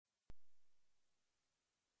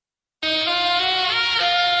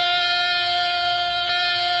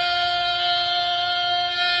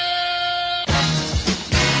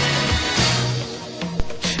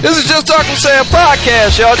This is Just Talk with Sam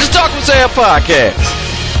podcast, y'all. Just Talk with Sam podcast.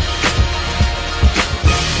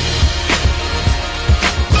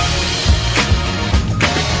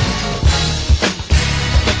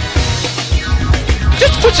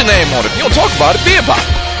 Just put your name on it. If you don't talk about it, be about it.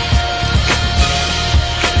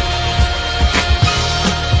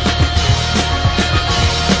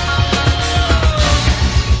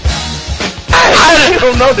 I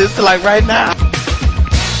don't know this till like right now.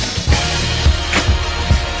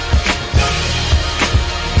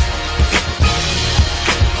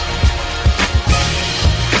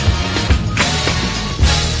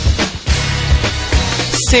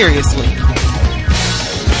 Seriously.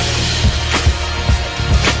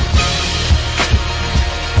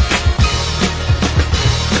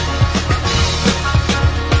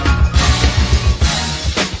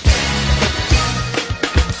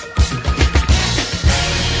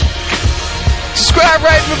 Subscribe,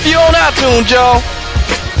 rate, and review on iTunes, y'all.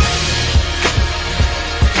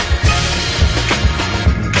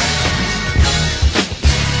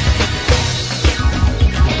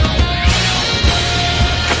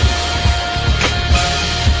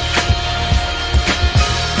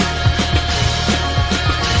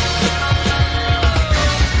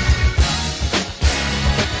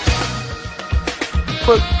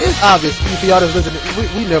 But it's obvious for y'all that's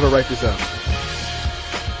listening, we never write this out.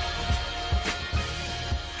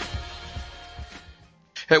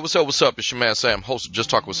 Hey, what's up? It's your man Sam, host of Just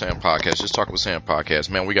Talk with Sam podcast. Just Talk with Sam podcast.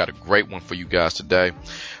 Man, we got a great one for you guys today.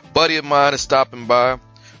 Buddy of mine is stopping by.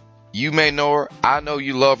 You may know her. I know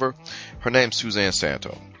you love her. Her name's Suzanne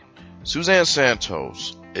Santos. Suzanne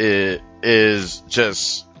Santos is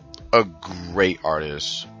just a great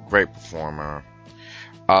artist, great performer.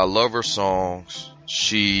 I love her songs.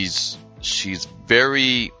 She's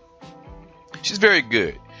very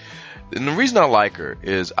good. And the reason I like her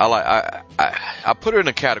is I put her in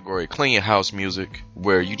a category, clean your house music,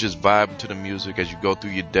 where you just vibe to the music as you go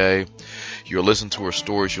through your day. You'll listen to her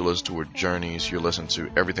stories, you'll listen to her journeys, you'll listen to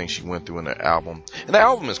everything she went through in the album. And the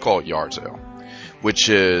album is called Yard Sale, which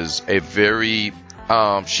is a very,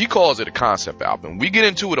 she calls it a concept album. We get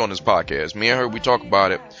into it on this podcast. Me and her, we talk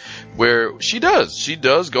about it, where she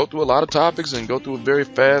does go through a lot of topics and go through it very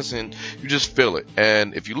fast, and you just feel it.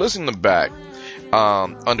 And if you listen to back,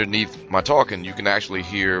 underneath my talking, you can actually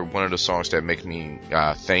hear one of the songs that make me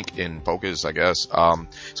think and focus, I guess.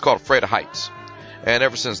 It's called Afraid of Heights. And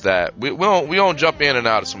ever since that, we don't jump in and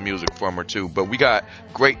out of some music from her too, but we got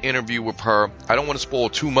great interview with her. I don't want to spoil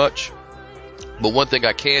too much, but one thing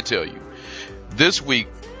I can tell you, this week,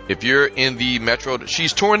 if you're in the metro,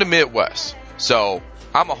 she's touring the Midwest. So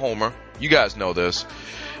I'm a homer. You guys know this.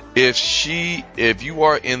 If you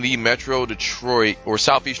are in the Metro Detroit or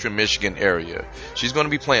Southeastern Michigan area, she's going to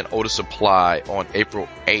be playing Otis Supply on April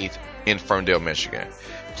 8th in Ferndale, Michigan.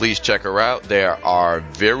 Please check her out. There are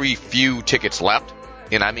very few tickets left,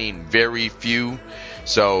 and I mean very few,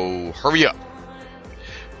 so hurry up.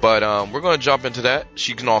 But we're going to jump into that.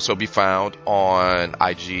 She can also be found on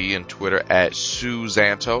IG and Twitter at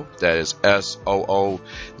Suzanto. That is SOOZANTO.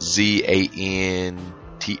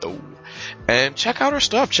 And check out her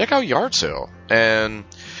stuff. Check out Yard Sale.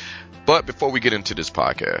 But before we get into this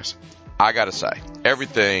podcast, I gotta say,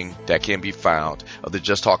 everything that can be found of the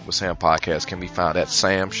Just Talk with Sam podcast can be found at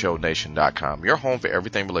samshownation.com. Your home for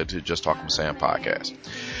everything related to the Just Talk with Sam podcast.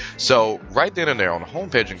 So right then and there on the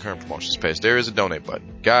homepage and current promotions page, there is a donate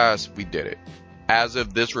button. Guys, we did it. As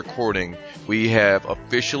of this recording, we have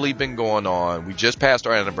officially been going on. We just passed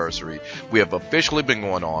our anniversary. We have officially been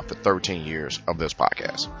going on for 13 years of this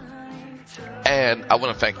podcast. And I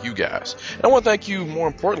want to thank you guys. And I want to thank you, more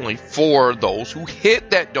importantly, for those who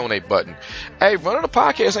hit that donate button. Hey, running a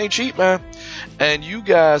podcast ain't cheap, man. And you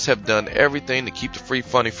guys have done everything to keep the free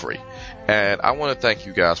funny free. And I want to thank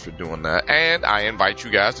you guys for doing that. And I invite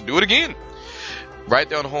you guys to do it again. Right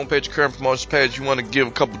there on the homepage, current promotions page, you want to give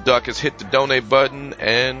a couple ducats, hit the donate button,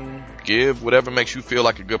 and give whatever makes you feel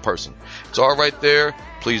like a good person. It's all right there.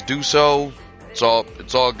 Please do so. It's all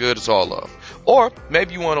good. It's all love. Or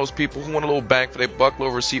maybe you're one of those people who want a little bang for their buck, a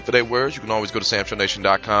little receipt for their words. You can always go to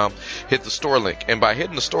samshownation.com, hit the store link. And by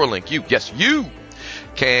hitting the store link, you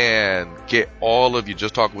can get all of your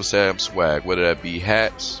Just Talking with Sam swag, whether that be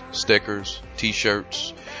hats, stickers,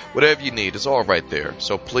 t-shirts, whatever you need. It's all right there.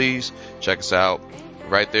 So please check us out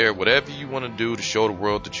right there. Whatever you want to do to show the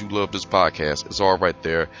world that you love this podcast, it's all right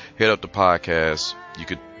there. Hit up the podcast. You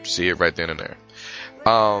could see it right then and there.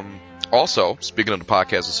 Also, speaking of the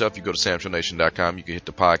podcast itself, you go to samshownation.com, you can hit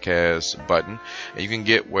the podcast button, and you can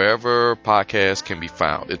get wherever podcasts can be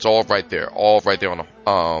found. It's all right there on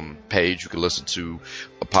the page. You can listen to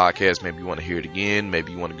a podcast. Maybe you want to hear it again.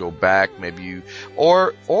 Maybe you want to go back. Maybe you,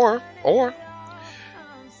 or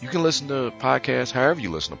you can listen to podcasts however you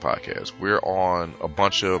listen to podcasts. We're on a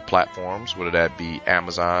bunch of platforms, whether that be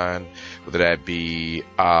Amazon, whether that be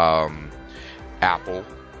Apple,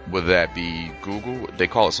 whether that be Google. They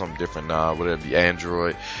call it something different now, whether it be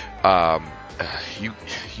Android.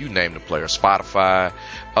 You name the player, Spotify,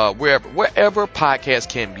 wherever podcasts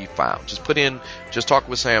can be found. Just put in Just Talk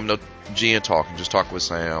with Sam, no G in talking, Just Talk with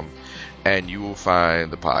Sam, and you will find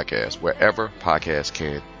the podcast wherever podcasts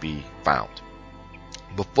can be found.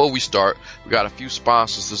 Before we start, we got a few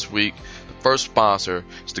sponsors this week. The first sponsor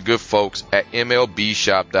is the good folks at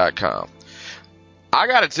MLBshop.com. I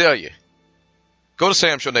got to tell you, go to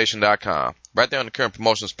samshownation.com. Right there on the current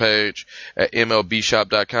promotions page at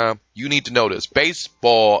MLBshop.com. You need to know this.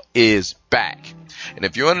 Baseball is back. And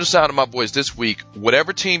if you're under the sound of my voice this week,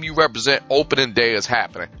 whatever team you represent, opening day is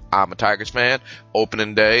happening. I'm a Tigers fan.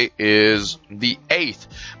 Opening day is the 8th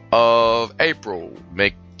of April.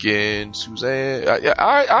 Suzanne. All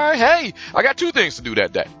right, hey, I got two things to do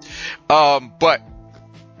that day. But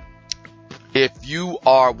if you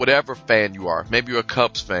are whatever fan you are, maybe you're a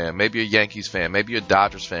Cubs fan, maybe you're a Yankees fan, maybe you're a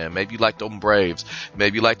Dodgers fan, maybe you like the Braves,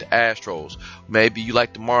 maybe you like the Astros, maybe you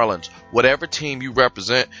like the Marlins, whatever team you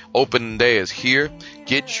represent, opening day is here.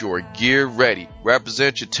 Get your gear ready.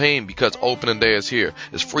 Represent your team because opening day is here.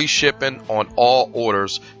 It's free shipping on all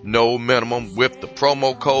orders, no minimum, with the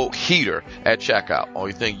promo code HEATER at checkout.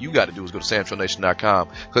 Only thing you got to do is go to samshownation.com,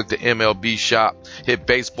 click the MLB shop, hit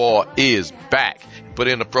baseball is back. Put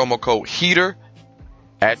in the promo code HEATER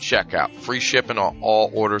at checkout. Free shipping on all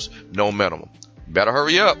orders, no minimum. Better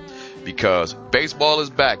hurry up because baseball is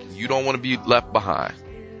back and you don't want to be left behind.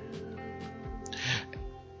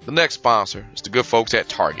 The next sponsor is the good folks at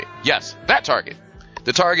Target. Yes, that Target.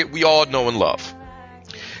 The Target we all know and love.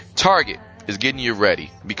 Target is getting you ready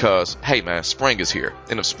because, hey man, spring is here.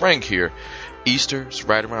 And if spring here, Easter's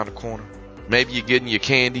right around the corner. Maybe you're getting your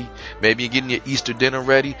candy. Maybe you're getting your Easter dinner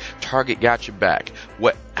ready. Target got your back.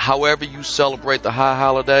 However you celebrate the high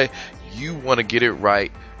holiday, you want to get it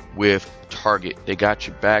right with Target. They got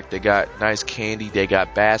your back. They got nice candy. They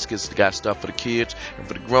got baskets. They got stuff for the kids. And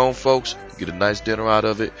for the grown folks, you get a nice dinner out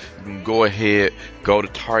of it. You can go ahead, go to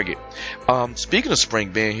Target. Speaking of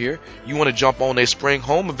spring being here, you want to jump on a spring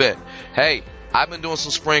home event. Hey, I've been doing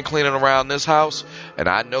some spring cleaning around this house, and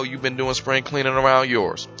I know you've been doing spring cleaning around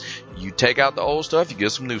yours. You take out the old stuff, you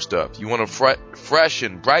get some new stuff. You want to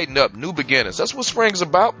freshen, brighten up, new beginnings. That's what spring's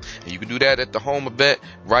about, and you can do that at the home event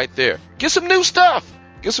right there. Get some new stuff.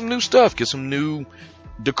 Get some new stuff. Get some new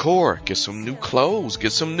decor. Get some new clothes.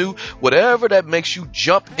 Get some new whatever that makes you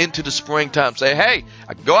jump into the springtime. Say, hey,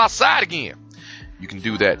 I can go outside again. You can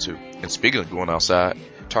do that too. And speaking of going outside,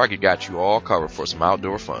 Target got you all covered for some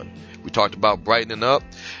outdoor fun. We talked about brightening up.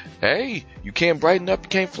 Hey, you can't brighten up, you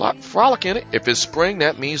can't frolic in it. If it's spring,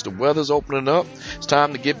 that means the weather's opening up. It's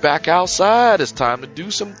time to get back outside. It's time to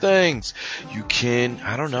do some things. You can,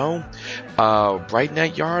 brighten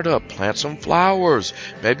that yard up, plant some flowers.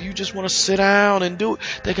 Maybe you just want to sit down and do it.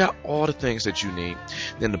 They got all the things that you need.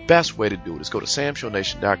 Then the best way to do it is go to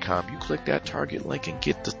samshownation.com. You click that Target link and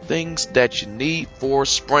get the things that you need for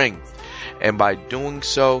spring. And by doing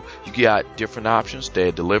so, you got different options.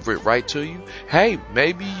 They deliver it right to you. Hey,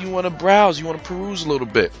 maybe you want to browse, you want to peruse a little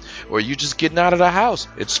bit, or you're just getting out of the house.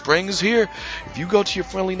 It's spring is here. If you go to your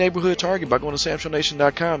friendly neighborhood Target by going to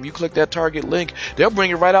samshownation.com, you click that Target link, they'll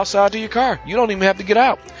bring it right outside to your car. You don't even have to get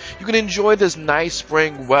out. You can enjoy this nice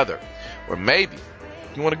spring weather. Or maybe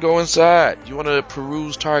you want to go inside. You want to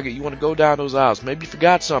peruse Target. You want to go down those aisles. Maybe you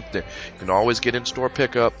forgot something. You can always get in store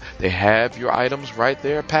pickup. They have your items right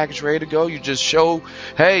there, packaged, ready to go. You just show,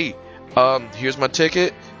 hey, here's my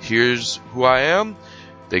ticket. Here's who I am.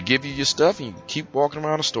 They give you your stuff and you can keep walking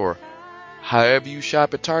around the store. However you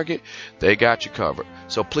shop at Target, they got you covered.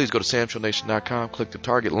 So please go to samshownation.com, click the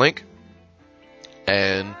Target link,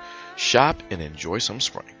 and shop and enjoy some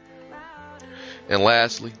spring. And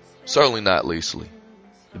lastly, certainly not leastly,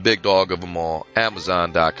 the big dog of them all,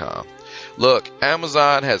 Amazon.com. Look,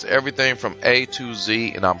 Amazon has everything from A to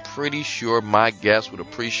Z, and I'm pretty sure my guests would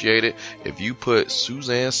appreciate it if you put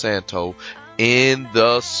Suzanne Santo in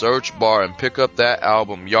the search bar and pick up that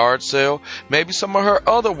album, Yard Sale. Maybe some of her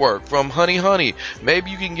other work from Honey Honey.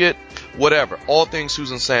 Maybe you can get whatever. All things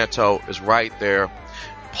Susan Santo is right there.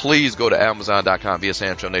 Please go to Amazon.com via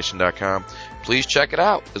SamShowNation.com. Please check it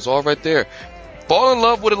out. It's all right there. Fall in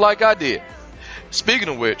love with it like I did. Speaking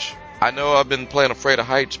of which, I know I've been playing Afraid of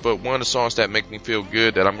Heights, but one of the songs that make me feel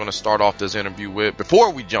good that I'm going to start off this interview with,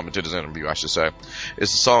 before we jump into this interview, I should say,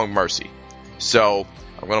 is the song Mercy. So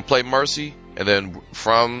I'm going to play Mercy, and then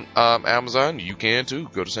from Amazon, you can too.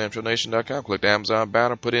 Go to SamTrillNation.com, click the Amazon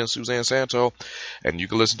banner, put in Suzanne Santo, and you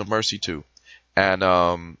can listen to Mercy too. And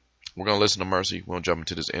we're going to listen to Mercy. We're going to jump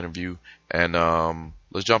into this interview, and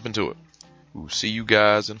let's jump into it. We'll see you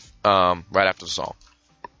guys right after the song.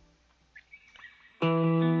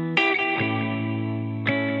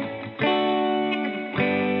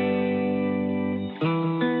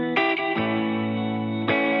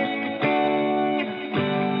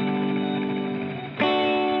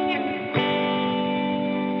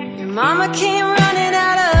 Mama came running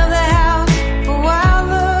out of the house, a wild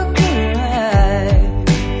look in her eyes.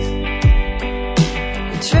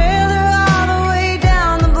 We trailed her all the way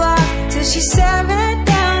down the block till she sat right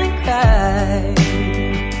down and cried.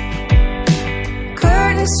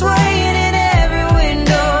 Curtains swaying in every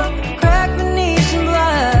window, cracked Venetian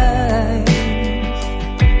blinds.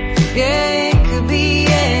 Yeah, it could be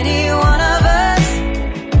any one of us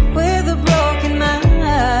with a broken mind.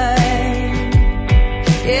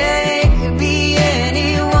 Yeah.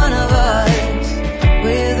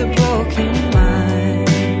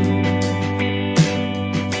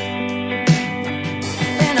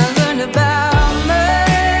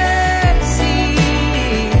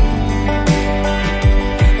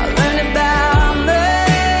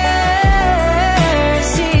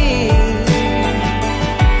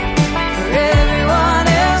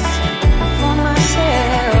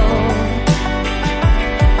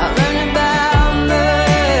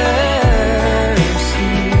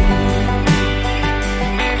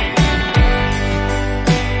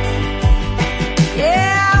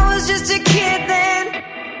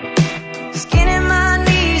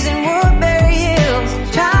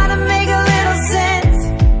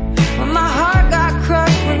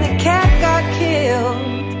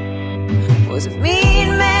 Was a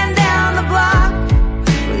mean man down the block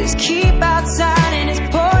with his keep outside and his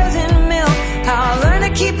poison milk. How I learned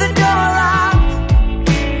to keep the door locked.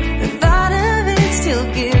 The thought of it still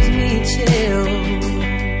gives me chills.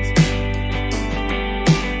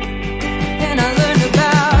 And I learned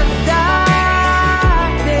about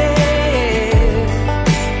darkness.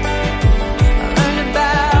 I learned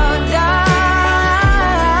about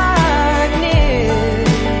darkness.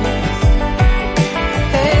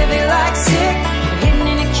 Heavy like sick, hidden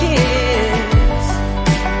in a kiss.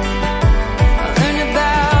 I learned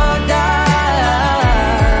about darkness.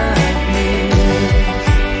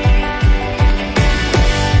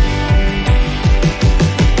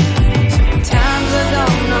 Sometimes I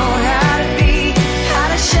don't know how to be, how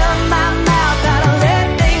to shut my mouth, how to let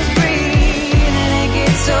things breathe. And it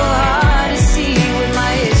gets so hard to see with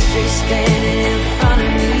my history standing in front of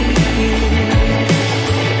me.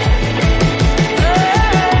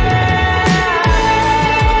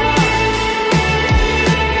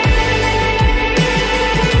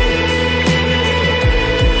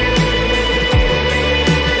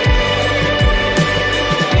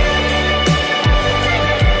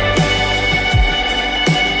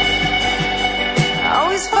 I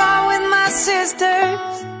always fought with my sisters.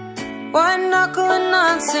 White knuckle and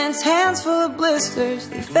nonsense, hands full of blisters.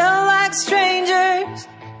 They felt like strangers,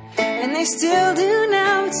 and they still do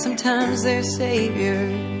now. But sometimes they're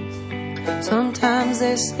saviors, sometimes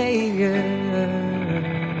they're saviors.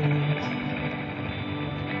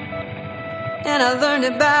 And I learned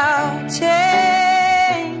about changing.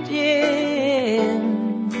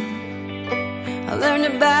 I learned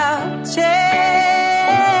about changing.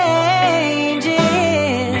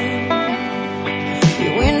 You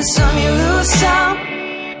win some, you lose some.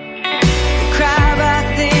 You cry about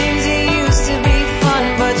things that used to be fun,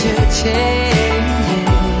 but you're changing.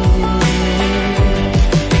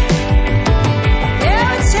 Yeah,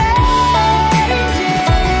 we're changing.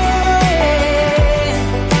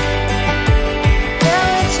 Yeah,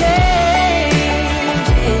 we're changing.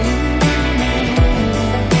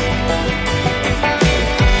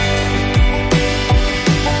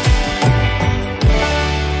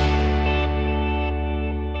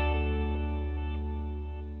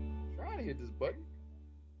 Trying to hit this button.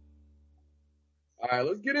 All right,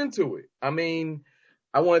 let's get into it. I mean,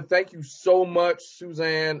 I want to thank you so much,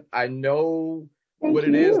 Suzanne. I know what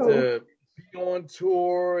it is to be on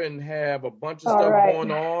tour and have a bunch of stuff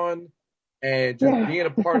going on, and just being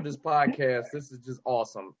a part of this podcast. This is just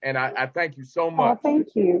awesome, and I thank you so much. Oh,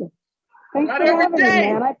 thank you. Thanks Not for every having me,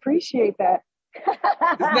 day. man. I appreciate that.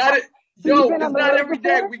 It's not it. So you've Yo, been it's on the not road every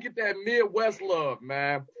day before? we get that Midwest love,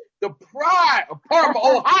 man. The pride of Parma,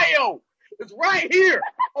 Ohio is right here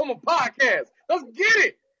on my podcast. Let's get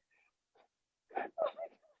it.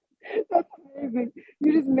 That's amazing.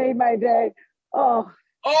 You just made my day. Oh,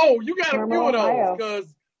 You got a Normal, few of those Ohio.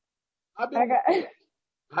 because I got.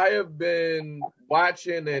 I have been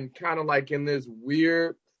watching and kind of like in this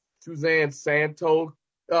weird Suzanne Santos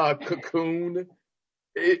cocoon, Oh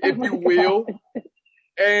if my you will. God.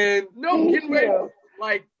 And no, Thank getting ready. you.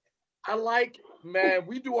 Like, I like, man,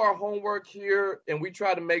 we do our homework here and we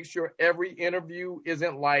try to make sure every interview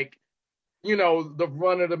isn't like, the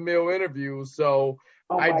run of the mill interview. So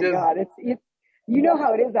Oh I my just, God. It's you know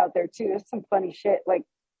how it is out there too. There's some funny shit. Like,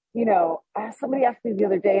 somebody asked me the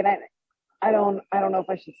other day, and I don't know if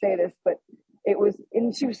I should say this, but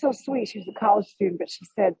and she was so sweet. She was a college student, but she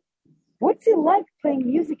said, "What's it like playing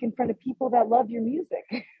music in front of people that love your music?"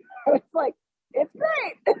 I was like, "It's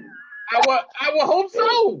great." I would hope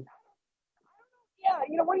so.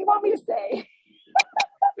 Yeah, what do you want me to say?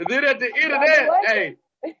 And then at the end of Glad you that, like hey,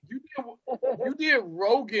 it. you did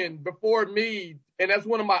Rogan before me, and that's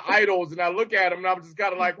one of my idols. And I look at him, and I'm just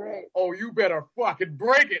kind of like, Great. "Oh, you better fucking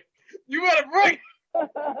break it. You better break it."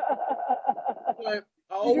 But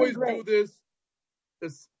I always do this,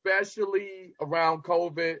 especially around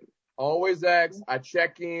COVID. I always ask, I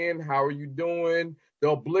check in, how are you doing?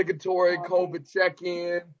 The obligatory COVID check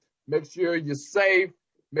in. Make sure you're safe.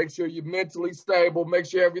 Make sure you're mentally stable. Make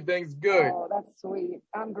sure everything's good. Oh, that's sweet.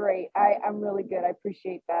 I'm great. I'm really good. I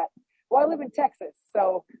appreciate that. Well, I live in Texas,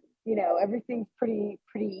 so everything's pretty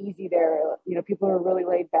easy there. People are really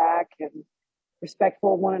laid back and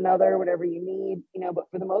respectful of one another, whatever you need. But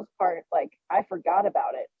for the most part, like I forgot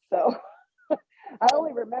about it. So I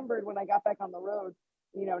only remembered when I got back on the road.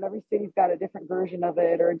 And every city's got a different version of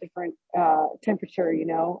it or a different temperature.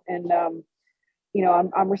 And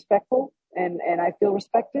I'm respectful and I feel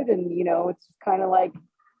respected, and it's just kind of like.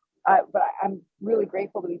 I'm really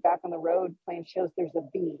grateful to be back on the road playing shows. There's a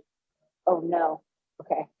B. Oh no.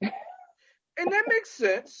 Okay. And that makes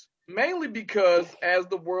sense, mainly because as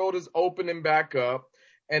the world is opening back up,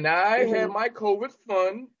 and I had my COVID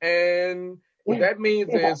fun, and what that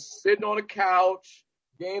means is sitting on a couch,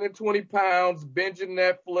 gaining 20 pounds, binging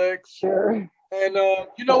Netflix. Sure. And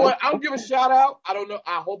you know what? I'll give a shout out. I don't know.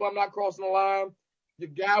 I hope I'm not crossing the line. Your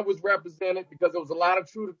guy was represented because there was a lot of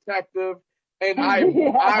True Detective, and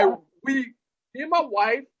me and my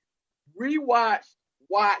wife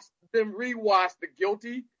watched The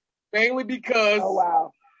Guilty, mainly because Oh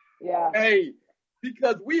wow. Yeah.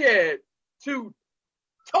 because we had two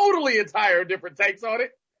totally entire different takes on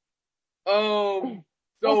it.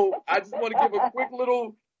 So I just want to give a quick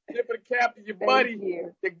little tip of the cap to your buddy,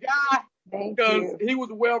 the guy, because he was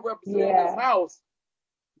well represented in his house.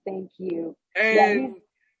 Thank you. And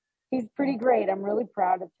he's pretty great. I'm really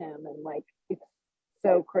proud of him, and like it's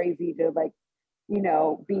so crazy to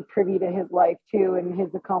be privy to his life too and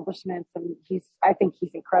his accomplishments, and I think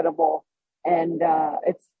he's incredible, and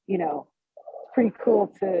it's pretty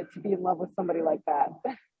cool to be in love with somebody like that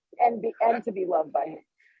and to be loved by him.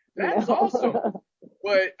 That's awesome.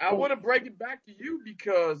 But I want to break it back to you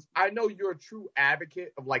because I know you're a true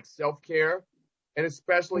advocate of like self-care, and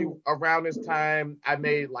especially around this time I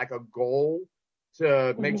made like a goal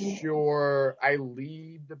to make sure I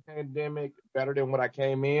leave the pandemic better than when I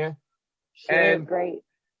came in. Sure, and great.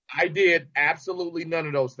 I did absolutely none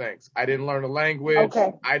of those things. I didn't learn a language.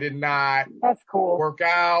 Okay. I did not That's cool. work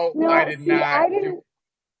out. No, I did not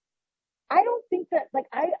I don't think that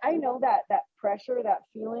I know that pressure, that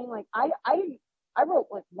feeling. Like I wrote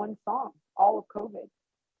like one song all of COVID.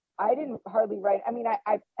 I didn't hardly write. I mean,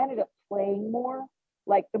 I ended up playing more,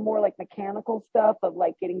 like the more like mechanical stuff of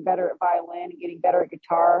like getting better at violin and getting better at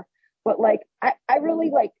guitar. But like I really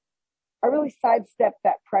sidestepped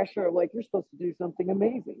that pressure of like, you're supposed to do something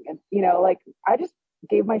amazing. And, like I just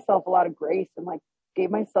gave myself a lot of grace and like gave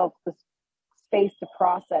myself the space to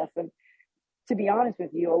process. And to be honest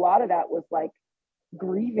with you, a lot of that was like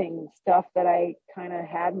grieving stuff that I kind of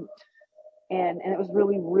hadn't. And it was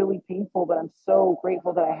really, really painful, but I'm so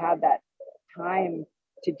grateful that I had that time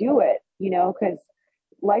to do it, because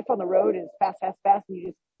life on the road is fast, and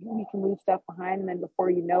you can leave stuff behind. And then before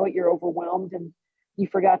you know it, you're overwhelmed and you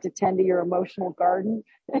forgot to tend to your emotional garden.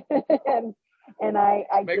 and I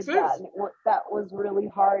did that. And that was really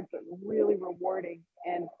hard, but really rewarding.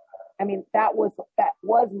 And I mean, that was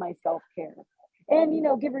my self-care. And,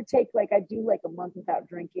 give or take, like I do like a month without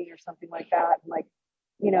drinking or something like that. And like,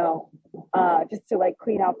 just to like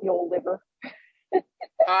clean out the old liver.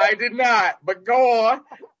 I did not, but go on.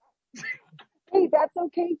 Hey, that's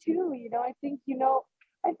okay too. I think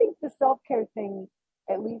the self-care thing,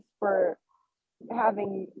 at least for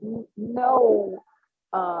having no,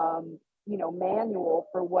 manual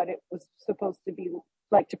for what it was supposed to be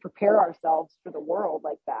like to prepare ourselves for the world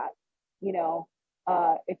like that.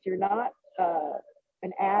 If you're not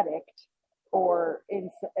an addict or in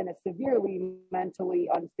a severely mentally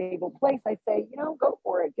unstable place, I say, go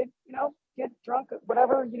for it. Get drunk,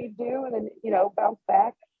 whatever you need to do, and then, bounce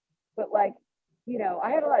back. But I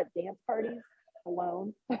had a lot of dance parties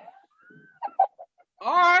alone.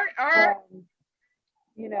 All right.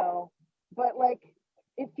 But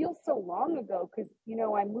it feels so long ago because,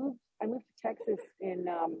 I moved to Texas in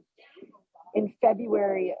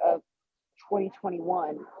February of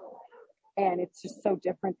 2021. And it's just so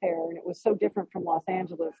different there. And it was so different from Los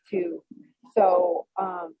Angeles too. So,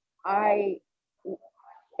 I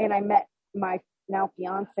met my now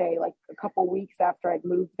fiance like a couple weeks after I'd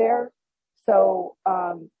moved there. So,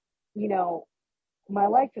 my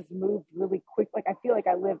life has moved really quick. Like, I feel like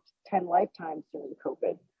I lived 10 lifetimes during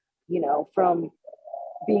COVID, from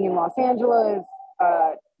being in Los Angeles,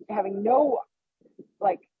 having no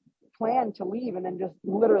plan to leave, and then just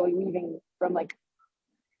literally leaving from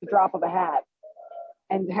the drop of a hat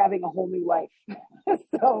and having a whole new life.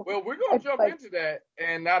 So, well, we're going to jump into that.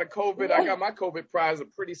 And out of COVID, I got my COVID prize, a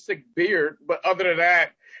pretty sick beard. But other than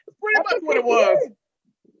that, it's pretty much what it was.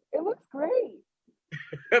 It looks great.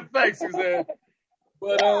 Thanks, Suzanne.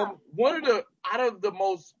 But out of the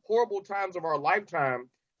most horrible times of our lifetime,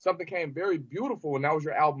 something came very beautiful, and that was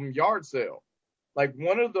your album Yard Sale.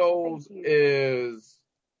 One of those is,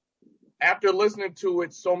 after listening to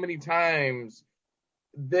it so many times,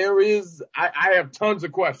 I have tons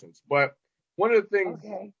of questions, but one of the things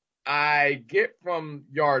I get from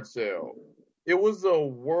Yard Sale, it was a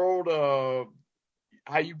world of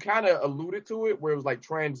how you kind of alluded to it, where it was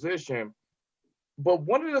transition. But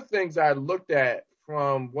one of the things I looked at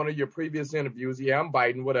from one of your previous interviews, I'm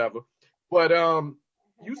biting, whatever, but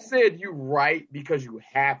you said you write because you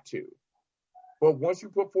have to. But once you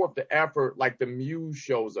put forth the effort, the muse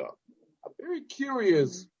shows up. I'm very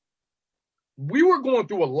curious. We were going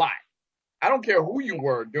through a lot. I don't care who you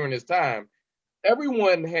were during this time.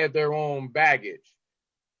 Everyone had their own baggage.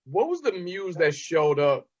 What was the muse that showed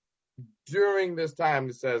up during this time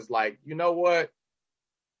that says, you know what?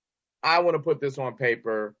 I want to put this on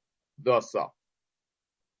paper, thus up?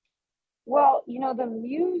 Well, the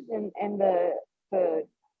muse and the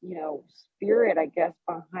spirit, I guess,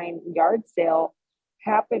 behind Yard Sale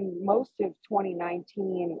happened most of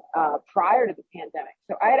 2019 prior to the pandemic.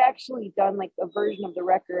 So I had actually done a version of the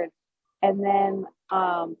record and then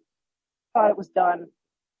thought it was done.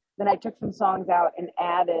 Then I took some songs out and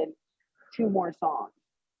added 2 more songs.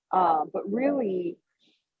 But really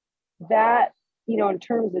that, in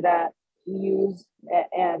terms of that muse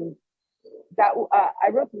and that, I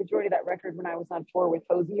wrote the majority of that record when I was on tour with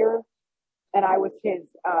Hozier, and I was his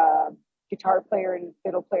guitar player and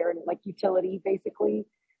fiddle player and utility basically.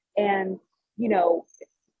 And,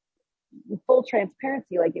 full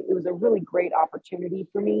transparency, it was a really great opportunity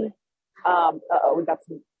for me. We got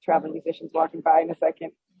some traveling musicians walking by in a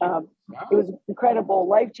second. It was an incredible,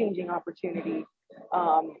 life-changing opportunity.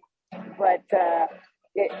 But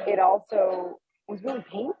it also was really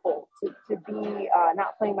painful to be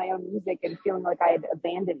not playing my own music and feeling like I had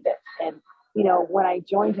abandoned it. And, when I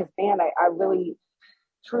joined his band, I really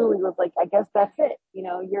truly was I guess that's it.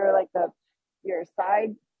 You're you're a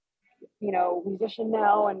side, musician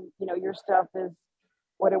now, and, your stuff is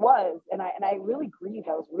what it was. And I really grieved.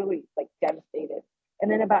 I was really devastated.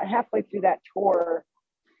 And then about halfway through that tour,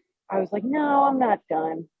 I was like, no, I'm not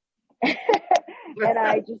done. And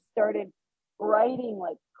I just started writing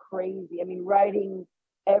like crazy. I mean, writing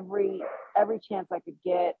every chance I could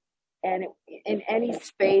get. And in any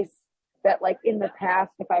space that in the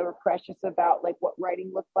past, if I were precious about what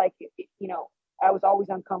writing looked like, I was always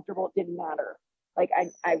uncomfortable. It didn't matter.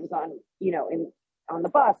 I was on, on the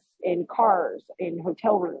bus, in cars, in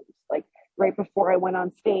hotel rooms, right before I went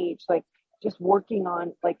on stage, just working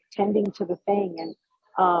on tending to the thing. And,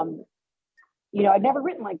 I'd never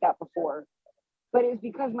written like that before, but it was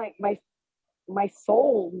because my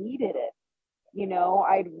soul needed it.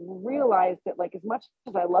 I'd realized that as much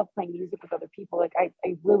as I love playing music with other people, I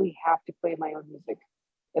really have to play my own music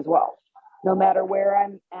as well, no matter where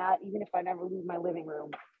I'm at, even if I never leave my living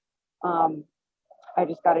room. I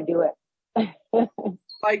just got to do it.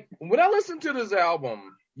 When I listened to this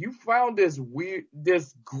album, you found this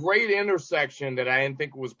great intersection that I didn't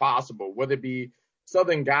think was possible, whether it be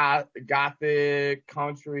Southern Gothic,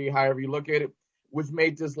 country, however you look at it, which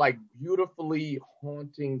made this beautifully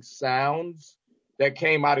haunting sounds that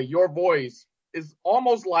came out of your voice. It's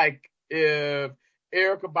almost like if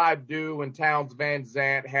Erykah Badu and Townes Van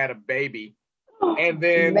Zandt had a baby, and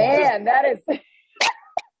then that is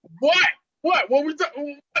what did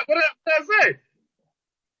I say?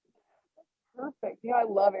 perfect. You know, I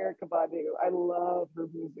love Erykah Badu. I love her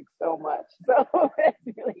music so much. So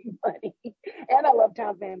it's really funny. And I love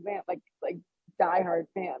Townes Van Zandt, like diehard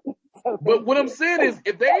fan. So But what you. I'm saying is,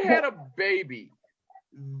 if they had a baby,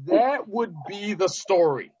 that would be the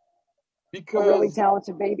story. Because a really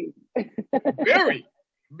talented baby. very,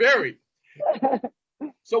 very.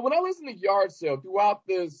 So when I listen to Yard Sale throughout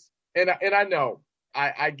this, and I know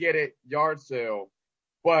I get it, Yard Sale,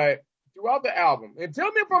 but throughout the album, and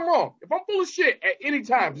tell me if I'm wrong. If I'm full of shit at any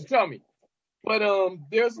time, just tell me. But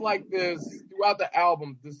there's like this throughout the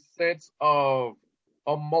album, this sense of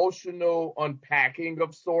emotional unpacking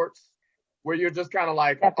of sorts, where you're just kind of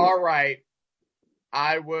like, Definitely. all right,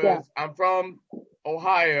 I'm from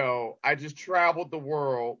Ohio. I just traveled the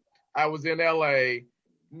world. I was in LA.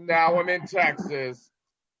 Now I'm in Texas.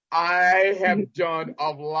 I have done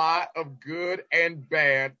a lot of good and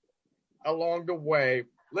bad along the way.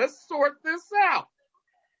 Let's sort this out.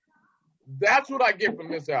 That's what I get from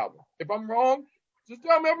this album. If I'm wrong, just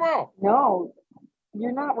tell me I'm wrong. No,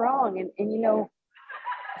 you're not wrong. And you know,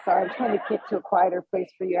 sorry, I'm trying to get to a quieter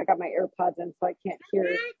place for you. I got my AirPods in, so I can't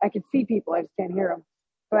hear. I can see people, I just can't hear them.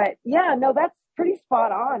 But yeah, no, that's pretty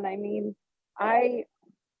spot on. I mean, I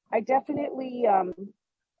definitely,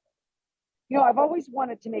 you know, I've always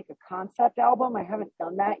wanted to make a concept album. I haven't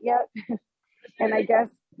done that yet. And I guess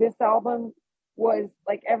this album was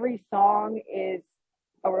like every song is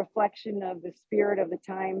a reflection of the spirit of the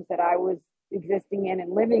times that I was existing in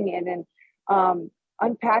and living in. And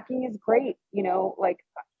unpacking is great, you know, like,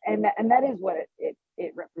 and that is what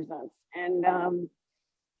it represents. And,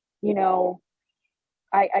 you know,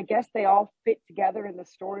 I guess they all fit together in the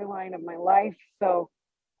storyline of my life. So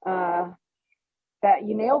that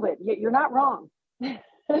you nailed it. You're not wrong.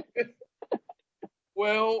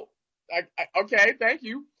 Well, okay, thank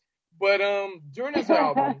you. But during this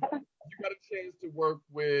album, you got a chance to work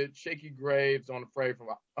with Shakey Graves on Afraid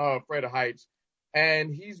of Heights,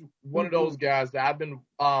 and he's one of those guys that I've been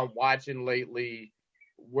watching lately,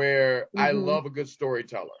 where I love a good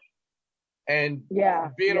storyteller. And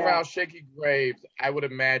being around Shakey Graves, I would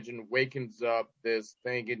imagine wakens up this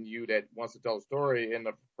thing in you that wants to tell a story in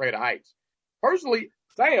Afraid of Heights. Personally,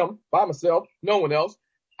 Sam, by myself, no one else,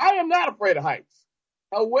 I am not afraid of heights.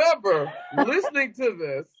 However, listening to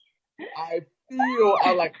this,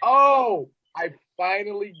 I'm like, oh, I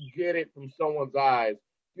finally get it from someone's eyes.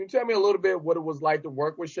 Can you tell me a little bit what it was like to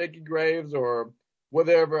work with Shakey Graves or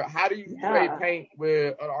whatever? How do you trade paint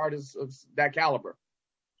with an artist of that caliber?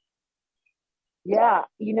 Yeah,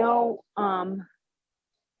 you know,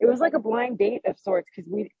 it was like a blind date of sorts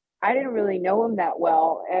because I didn't really know him that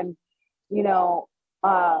well. And, you know,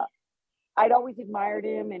 I'd always admired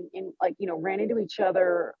him and like, you know, ran into each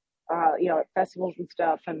other, you know, at festivals and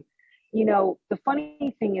stuff. And, you know, the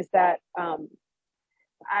funny thing is that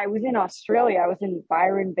I was in Australia. I was in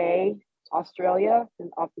Byron Bay, Australia,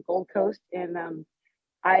 off the Gold Coast. And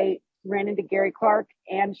I ran into Gary Clark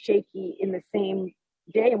and Shakey in the same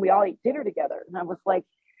day, and we all ate dinner together. And I was like,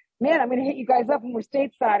 man, I'm going to hit you guys up when we're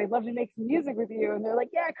stateside. I'd love to make some music with you. And they're like,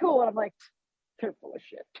 yeah, cool. And I'm like, they're full of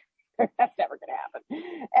shit. That's never going to happen.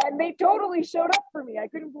 And they totally showed up for me. I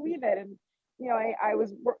couldn't believe it. And, you know, I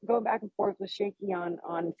was going back and forth with Shakey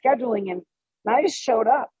on scheduling, and I just showed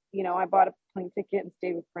up. You know, I bought a plane ticket and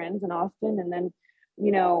stayed with friends in Austin. And then,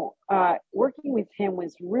 you know, working with him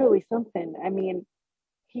was really something. I mean,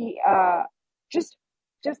 he just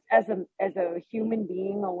as a human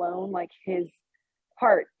being alone, like his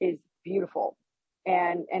heart is beautiful.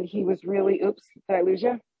 And he was really, oops, did I lose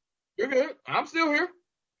you? You're good. I'm still here.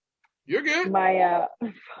 You're good. I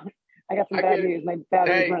got some bad news. My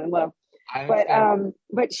battery's running low.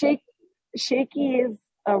 But Shakey is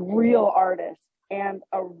a real artist and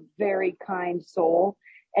a very kind soul.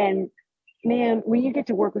 And man, when you get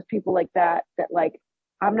to work with people like that like,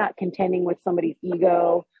 I'm not contending with somebody's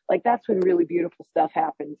ego, like that's when really beautiful stuff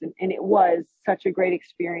happens. And it was such a great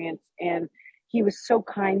experience. And he was so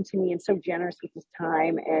kind to me and so generous with his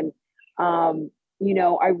time. And, you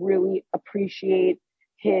know, I really appreciate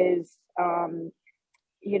his,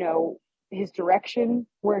 you know, his direction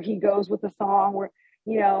where he goes with the song, where,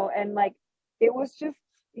 you know, and like, it was just,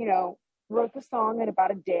 you know, wrote the song in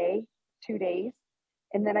about a day, 2 days.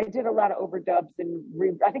 And then I did a lot of overdubs and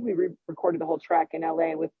I think we recorded the whole track in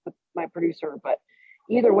LA with my producer. But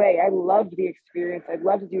either way, I loved the experience. I'd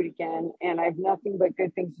love to do it again. And I have nothing but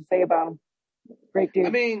good things to say about him. Great dude. I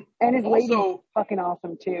mean, and his lady's fucking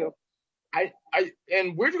awesome too.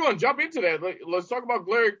 And we're just going to jump into that. Let's talk about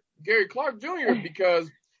Gary Clark Jr. because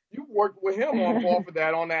you've worked with him on Fall for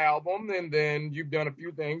That on the album, and then you've done a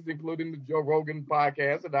few things, including the Joe Rogan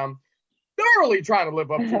podcast that I'm thoroughly trying to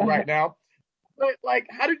live up to right now. Like,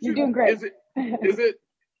 how did You're doing great. Is it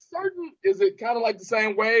certain? Is it kind of like the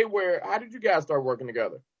same way? Where how did you guys start working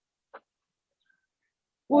together?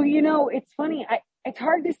 Well, it's funny. It's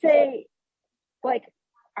hard to say. Like,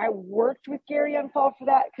 I worked with Gary on Fall for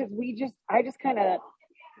That because I just kind of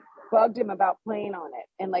bugged him about playing on it,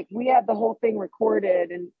 and like we had the whole thing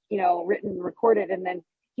recorded and written and recorded, and then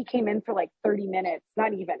he came in for like 30 minutes,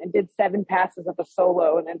 not even, and did 7 passes of a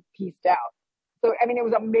solo and then pieced out. So I mean, it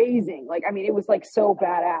was amazing. Like, I mean, it was like so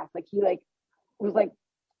badass. Like he like was like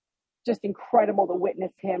just incredible to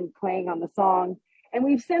witness him playing on the song. And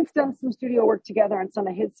we've since done some studio work together on some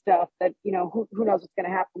of his stuff that, who knows what's going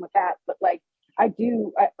to happen with that. But like,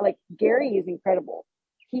 like Gary is incredible.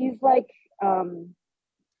 He's like,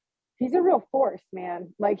 he's a real force,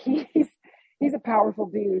 man. Like he's a powerful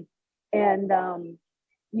dude. And,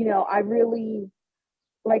 I really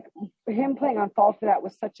like him playing on Fall for That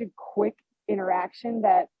was such a quick interaction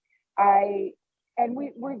that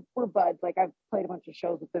we're buds. Like I've played a bunch of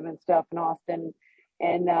shows with him and stuff in Austin,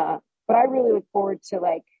 and but I really look forward to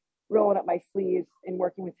like rolling up my sleeves and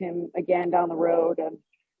working with him again down the road. And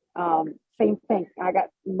same thing. I got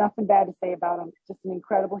nothing bad to say about him. Just an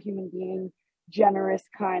incredible human being, generous,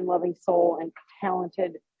 kind, loving soul, and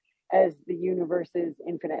talented as the universe is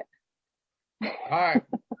infinite. All right.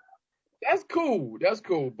 That's cool. That's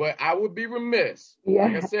cool. But I would be remiss. Yeah.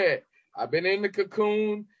 Like I said, I've been in the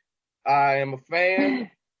Cocoon. I am a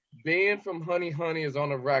fan. Ben from Honey Honey is on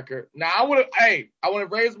the record. Now I want to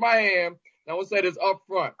raise my hand. And I want to say this up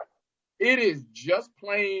front. It is just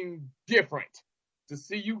plain different to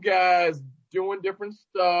see you guys doing different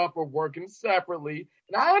stuff or working separately.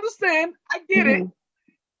 And I understand. I get it.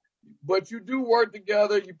 But you do work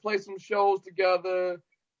together. You play some shows together.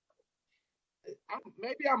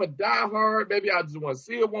 Maybe I'm a diehard. Maybe I just want to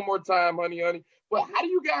see it one more time, Honey Honey. But how do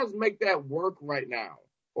you guys make that work right now?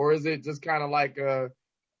 Or is it just kind of like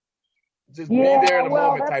just be there in the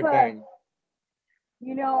moment type thing?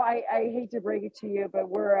 I hate to break it to you, but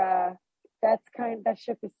that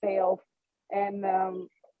ship has sailed. And,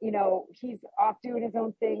 he's off doing his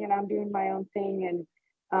own thing and I'm doing my own thing.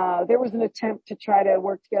 And there was an attempt to try to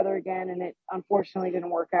work together again, and it unfortunately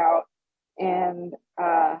didn't work out. And,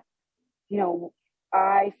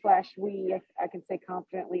 I can say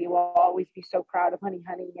confidently, will always be so proud of Honey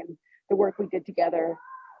Honey and the work we did together.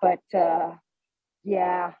 But,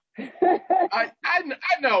 yeah. I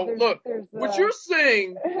know. Look, what you're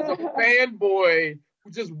saying is a fanboy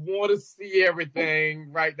who just want to see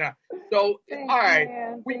everything right now. So, all right.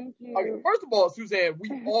 Thank you. Okay, first of all, Suzanne, we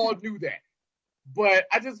all knew that. But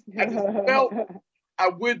I just felt I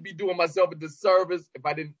would be doing myself a disservice if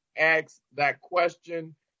I didn't ask that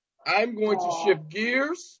question. I'm going to shift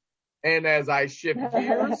gears, and as I shift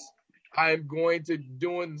gears, I'm going to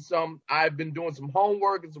I've been doing some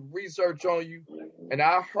homework and some research on you, and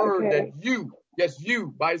I heard that you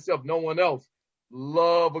by yourself, no one else,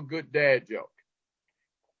 love a good dad joke.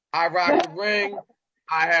 I rock the ring.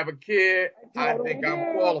 I have a kid. I think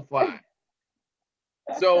I'm qualified.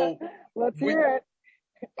 So let's hear it.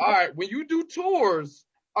 All right, when you do tours,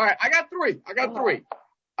 all right, I got three.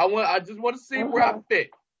 I just want to see where I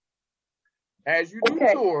fit. As you do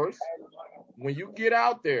tours, when you get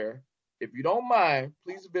out there, if you don't mind,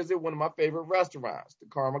 please visit one of my favorite restaurants, the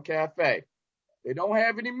Karma Cafe. They don't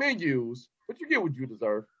have any menus, but you get what you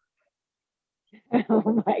deserve.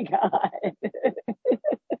 Oh my God.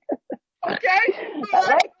 Okay. I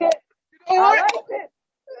liked it. You know what? I liked it.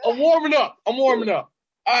 I'm warming up.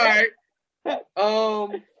 All right.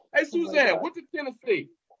 Hey, Suzanne, what's in Tennessee?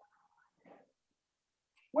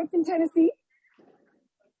 What's in Tennessee?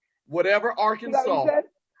 Whatever Arkansas. You said?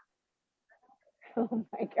 Oh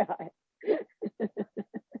my God.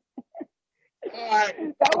 All right.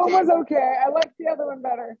 That one was okay. I liked the other one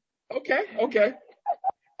better. Okay.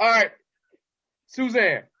 All right.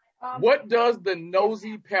 Suzanne, what does the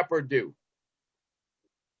nosy pepper do?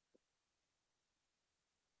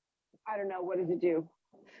 I don't know. What does it do?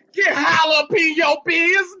 Get jalapeno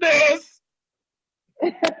business.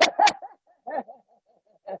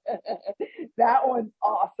 That one's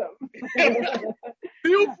awesome.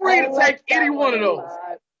 Feel free to take any one of those.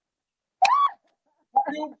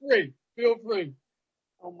 Feel free.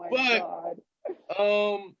 Oh my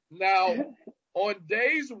God. Now, on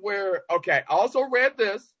days where, I also read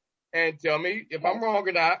this, and tell me if I'm wrong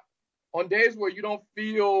or not. On days where you don't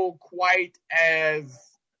feel quite as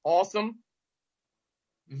awesome,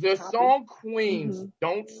 the song Queen's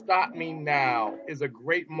Don't Stop Me Now is a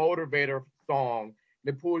great motivator song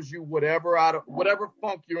that pulls you whatever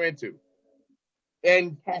funk you're into.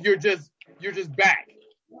 And you're just back.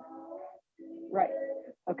 Right.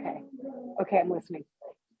 Okay, I'm listening.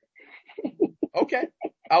 Okay.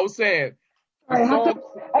 I was saying. Sorry, I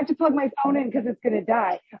have to plug my phone in because it's going to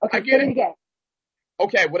die. Okay, I get say it again.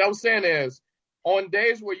 Okay, what I was saying is, on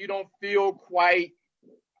days where you don't feel quite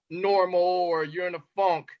normal or you're in a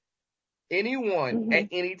funk, anyone at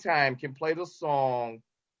any time can play the song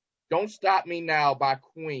Don't Stop Me Now by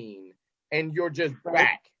Queen, and you're just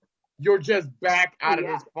back. You're just back out of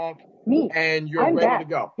this funk, and you're ready to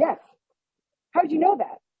go. Yes. How'd you know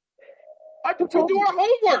that? We do our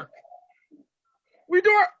homework. We do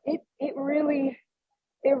our... It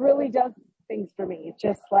really does things for me. It's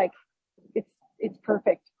just like, it's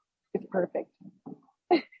perfect. It's perfect.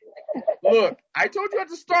 Look, I told you at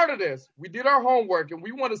the start of this, we did our homework, and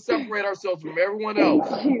we want to separate ourselves from everyone else.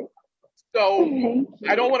 So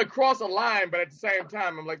I don't want to cross a line, but at the same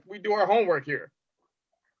time, I'm like, we do our homework here.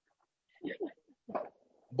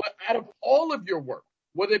 But out of all of your work,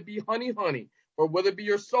 whether it be Honey Honey, or whether it be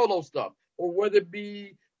your solo stuff, or whether it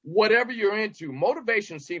be whatever you're into,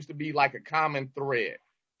 motivation seems to be like a common thread.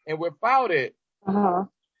 And without it,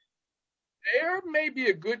 there may be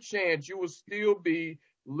a good chance you will still be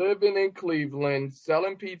living in Cleveland,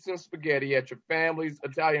 selling pizza and spaghetti at your family's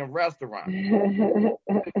Italian restaurant.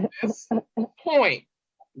 At this point,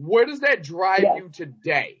 where does that drive you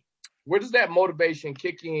today? Where does that motivation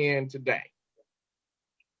kick in today?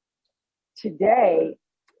 Today,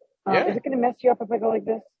 is it going to mess you up if I go like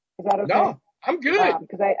this? Is that okay? No, I'm good.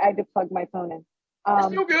 Because I had to plug my phone in. You're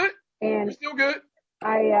still good. And you're still good.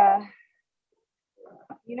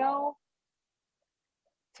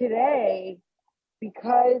 Today,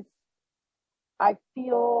 because I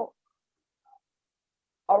feel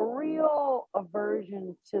a real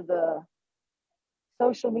aversion to the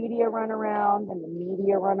social media runaround and the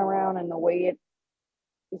media runaround and the way it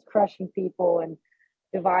is crushing people and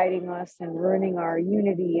dividing us and ruining our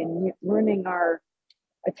unity and ruining our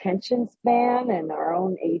attention span and our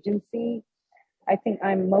own agency. I think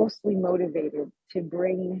I'm mostly motivated to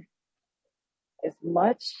bring as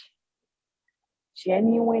much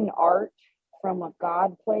genuine art from a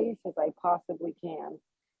God place as I possibly can,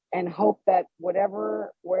 and hope that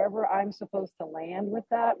wherever I'm supposed to land with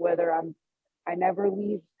that, whether I never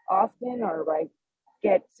leave Austin or I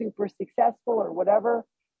get super successful or whatever,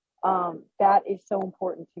 that is so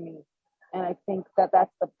important to me. And I think that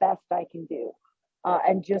that's the best I can do.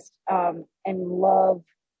 And love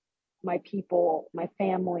my people, my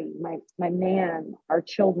family, my man, our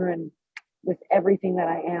children with everything that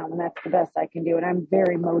I am. And that's the best I can do. And I'm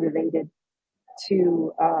very motivated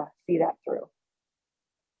to see that through.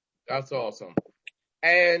 That's awesome.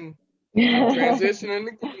 And I'm transitioning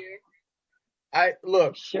again. I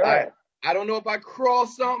don't know if I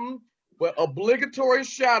crossed something, but obligatory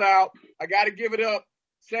shout out. I got to give it up.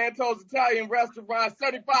 Santos Italian Restaurant,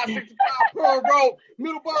 7565 Pearl Road,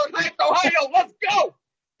 Middleburg Heights, Ohio. Let's go.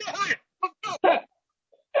 Let's go.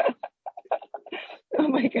 Oh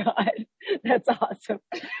my God. That's awesome.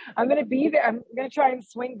 I'm going to be there. I'm going to try and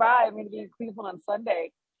swing by. I'm going to be in Cleveland on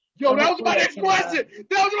Sunday. Yo, that was my next question.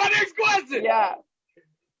 That was my next question. Yeah.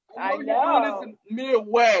 I know you're doing this in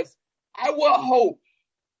Midwest. I would hope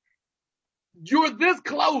you're this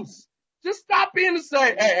close. Just stop in and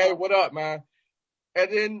say, hey, what up, man? And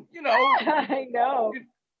then, I know.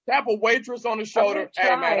 Tap a waitress on the shoulder.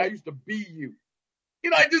 Hey, man, I used to be you.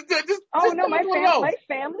 My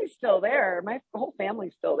family's still there. My whole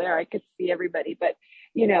family's still there. I could see everybody, but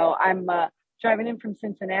I'm driving in from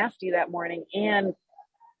Cincinnati that morning, and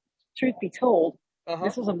truth be told,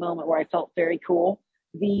 this was a moment where I felt very cool.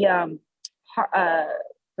 The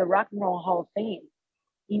Rock and Roll Hall of Fame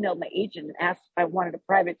emailed my agent and asked if I wanted a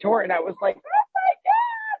private tour, and I was like, oh my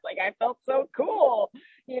God, like I felt so cool,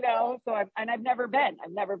 so I've never been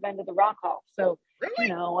to the Rock Hall. So,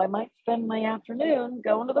 really? I might spend my afternoon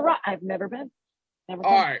going to the Rock. I've never been. All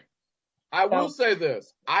right. I will say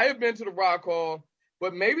this. I have been to the Rock Hall,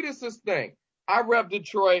 but maybe this is the thing. I rep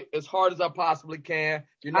Detroit as hard as I possibly can.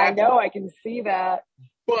 I know, I can see that.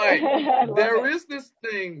 But there is this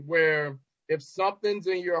thing where if something's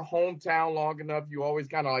in your hometown long enough, you always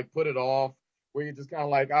kind of like put it off, where you're just kind of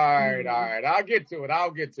like, all right, I'll get to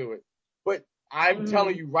it. But I'm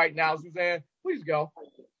telling you right now, Suzanne, please go.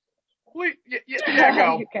 Please,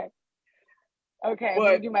 go. Okay, I'm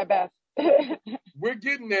going to do my best. We're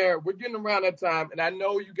getting there. We're getting around that time. And I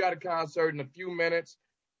know you got a concert in a few minutes.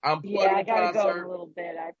 I'm plugging I got to go in concert. a little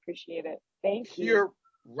bit. I appreciate it. Thank you. Here,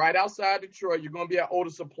 right outside Detroit, you're going to be at Oda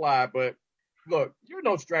Supply. But look, you're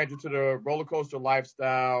no stranger to the roller coaster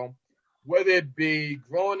lifestyle. Whether it be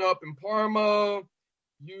growing up in Parma,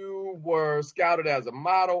 you were scouted as a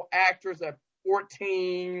model actress at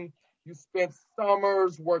 14. You spent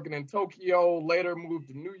summers working in Tokyo, later moved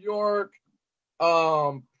to New York.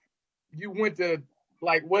 you went to,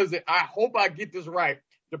 like, what is it? I hope I get this right.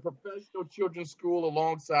 The Professional Children's School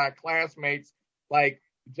alongside classmates like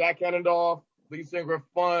Jack Annendoff, lead singer of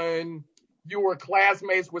Fun. You were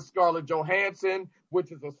classmates with Scarlett Johansson,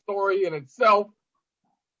 which is a story in itself.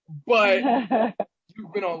 But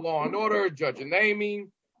you've been on Law and Order, Judge and Amy.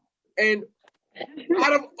 And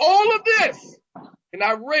out of all of this, and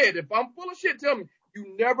I read, if I'm full of shit, tell me,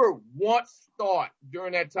 you never once thought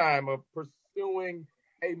during that time of pursuing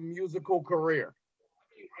a musical career.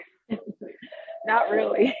 Not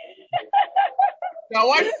really. Now,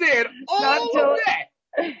 I said all of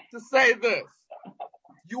that to say this.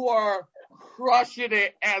 You are crushing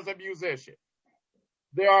it as a musician.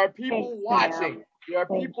 There are people watching. Sam. There are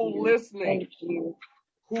people listening. Thank you.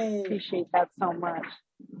 Who Appreciate that so much.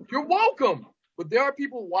 You're welcome. But there are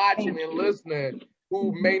people watching and listening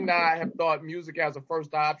who may not have thought music as a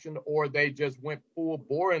first option, or they just went full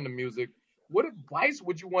bore into music. What advice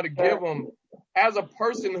would you want to give them as a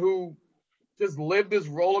person who just lived this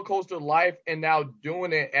roller coaster life and now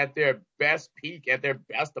doing it at their best peak, at their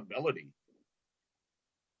best ability?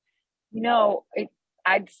 You know,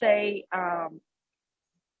 I'd say,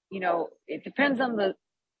 you know, it depends on the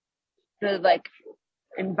like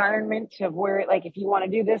environment of where, like, if you want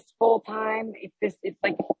to do this full time, it's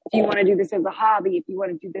like, if you want to do this as a hobby, if you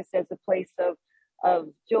want to do this as a place of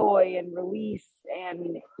joy and release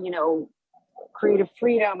and, you know, creative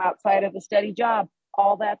freedom outside of a steady job,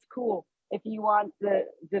 all that's cool. If you want the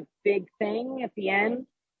big thing at the end,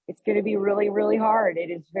 it's going to be really, really hard.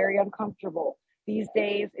 It is very uncomfortable. These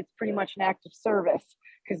days, it's pretty much an act of service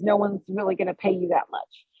because no one's really going to pay you that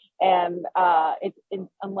much. And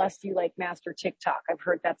unless you like master TikTok, I've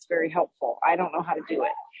heard that's very helpful. I don't know how to do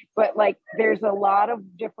it, but like, there's a lot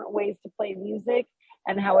of different ways to play music,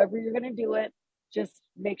 and however you're going to do it, just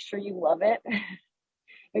make sure you love it.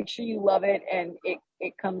 Make sure you love it, and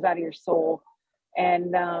it comes out of your soul.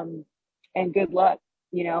 And good luck.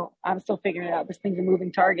 You know, I'm still figuring it out. This thing's a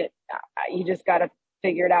moving target. You just got to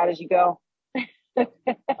figure it out as you go. All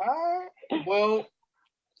right. Well,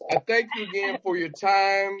 I thank you again for your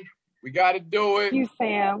time. We got to do it. Thank you,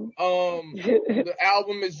 Sam. The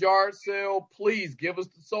album is Yard Sale. Please give us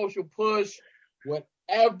the social push.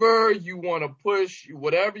 Whatever you want to push,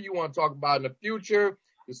 whatever you want to talk about in the future,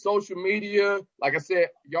 the social media. Like I said,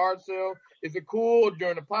 Yard Sale. Is it cool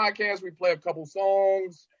during the podcast we play a couple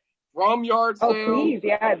songs from Yard Sale? Oh, please.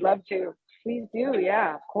 Yeah, I'd love to. Please do.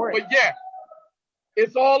 Yeah, of course. But yeah,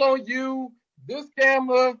 it's all on you. This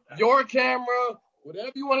camera, your camera,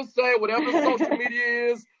 whatever you want to say, whatever social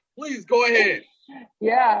media is, please go ahead.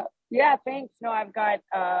 Yeah, thanks. No, I've got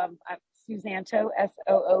Susanto,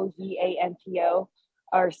 SOOZANTO,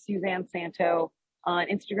 or Suzanne Santo on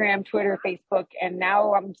Instagram, Twitter, Facebook, and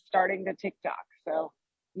now I'm starting the TikTok. So,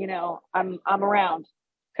 you know, I'm around.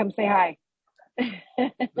 Come say hi.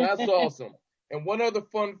 That's awesome. And one other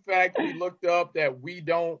fun fact we looked up that we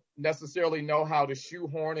don't necessarily know how to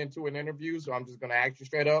shoehorn into an interview, so I'm just going to ask you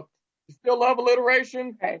straight up. You still love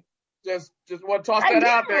alliteration? Okay. Just want to toss that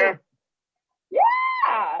out there.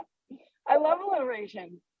 Yeah. I love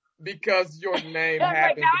alliteration. Because your name I'm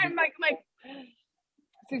happens like, I'm like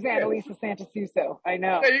Suzanne Elisa Santasuso. I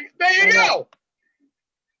know. There you go.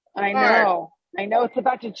 I know. Right. I know it's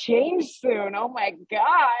about to change soon. Oh my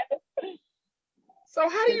God. So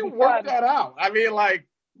how do you work that out? I mean, like,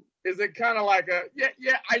 is it kind of like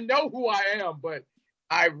I know who I am, but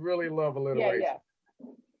I really love alliteration. Yeah.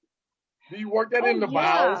 Do you work that in the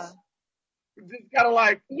vowels? Just kind of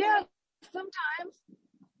like. Yeah, sometimes.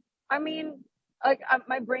 I mean, like,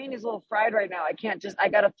 my brain is a little fried right now. I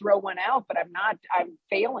got to throw one out, but I'm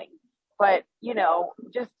failing. But, you know,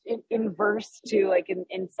 just in verse too, like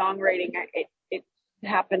in songwriting, it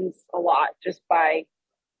happens a lot just by,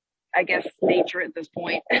 I guess, nature at this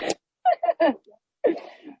point. But,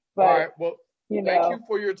 all right. Well, thank you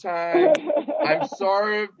for your time. I'm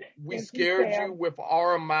sorry we scared you with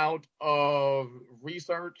our amount of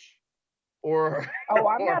research. I'm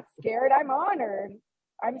not scared. I'm honored.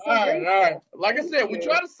 I'm so grateful. All right. Like I said, we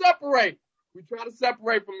try to separate. We try to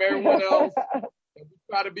separate from everyone else. And we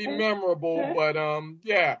try to be memorable. But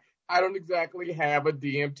yeah, I don't exactly have a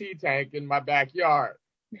DMT tank in my backyard.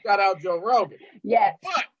 Shout out Joe Rogan. Yes.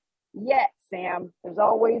 Yes, Sam. There's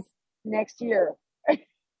always next year.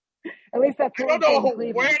 At least that's I don't know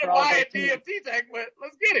where to buy a DMT tank, but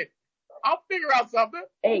let's get it. I'll figure out something.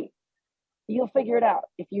 Hey, you'll figure it out.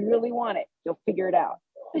 If you really want it, you'll figure it out.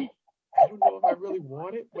 I don't know if I really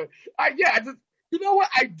want it, but you know what?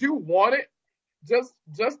 I do want it. Just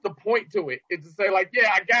the point to it is to say, like,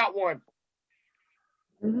 yeah, I got one.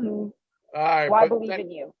 Mm-hmm. All right. Well, I believe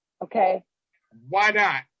in you. Okay. Why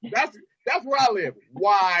not? That's where I live.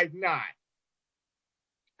 Why not?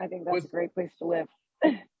 I think that's a great place to live.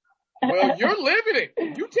 Well, you're living it.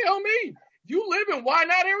 You tell me. You living why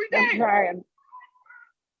not every day? I'm trying.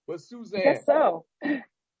 But Suzanne, I guess so.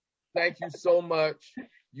 Thank you so much.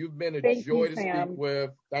 You've been a joy to speak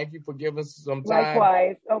with. Thank you for giving us some time.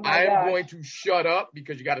 Likewise. Oh my I am gosh. going to shut up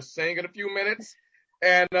because you got to sing in a few minutes.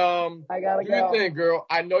 And I gotta do your thing, girl.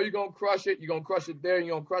 I know you're gonna crush it. You're gonna crush it there.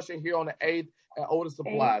 You're gonna crush it here on the 8th at Otis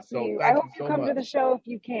Supply. Thank So you. thank I hope you you so come much. to the show if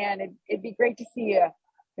you can. It'd be great to see you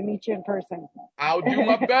and meet you in person. I'll do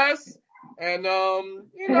my best. And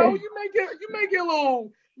you know, you may get a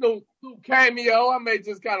little cameo. I may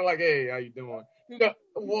just kind of like, hey, how you doing? You know,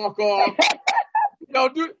 walk off.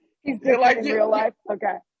 He's different in real life.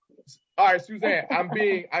 Okay. All right, Suzanne,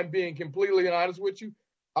 I'm being completely honest with you.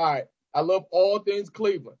 All right, I love all things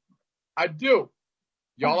Cleveland. I do.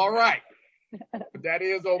 Y'all all right? But that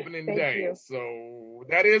is opening day. You. So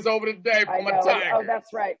that is opening day for my Tigers. Oh,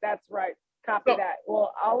 that's right. Copy that.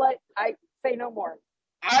 Well, I say no more.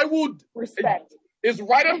 I will respect. It's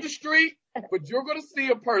right up the street, but you're gonna see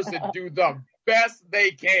a person do the best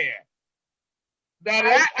they can. Now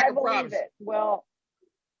that I believe it. Well,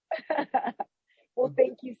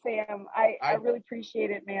 thank you, Sam. I really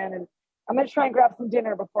appreciate it, man. And I'm gonna try and grab some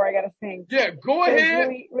dinner before I gotta sing. Yeah, go ahead.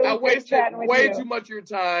 Really I wasted way too much of your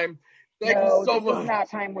time. Thank you so much. This is not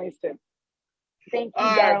time wasted. Thank you,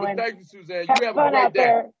 all darling. Right, thank you, Suzanne. Have you have fun a great out day.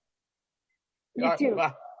 there. You all too.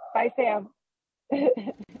 Right, bye, Sam.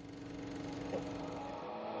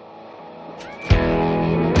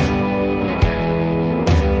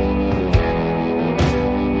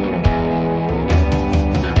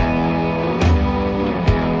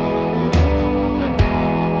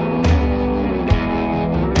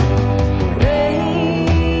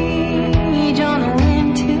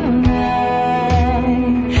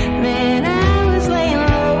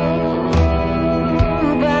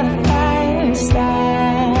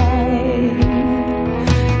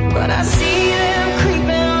 But I see them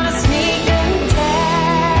creeping on a sneak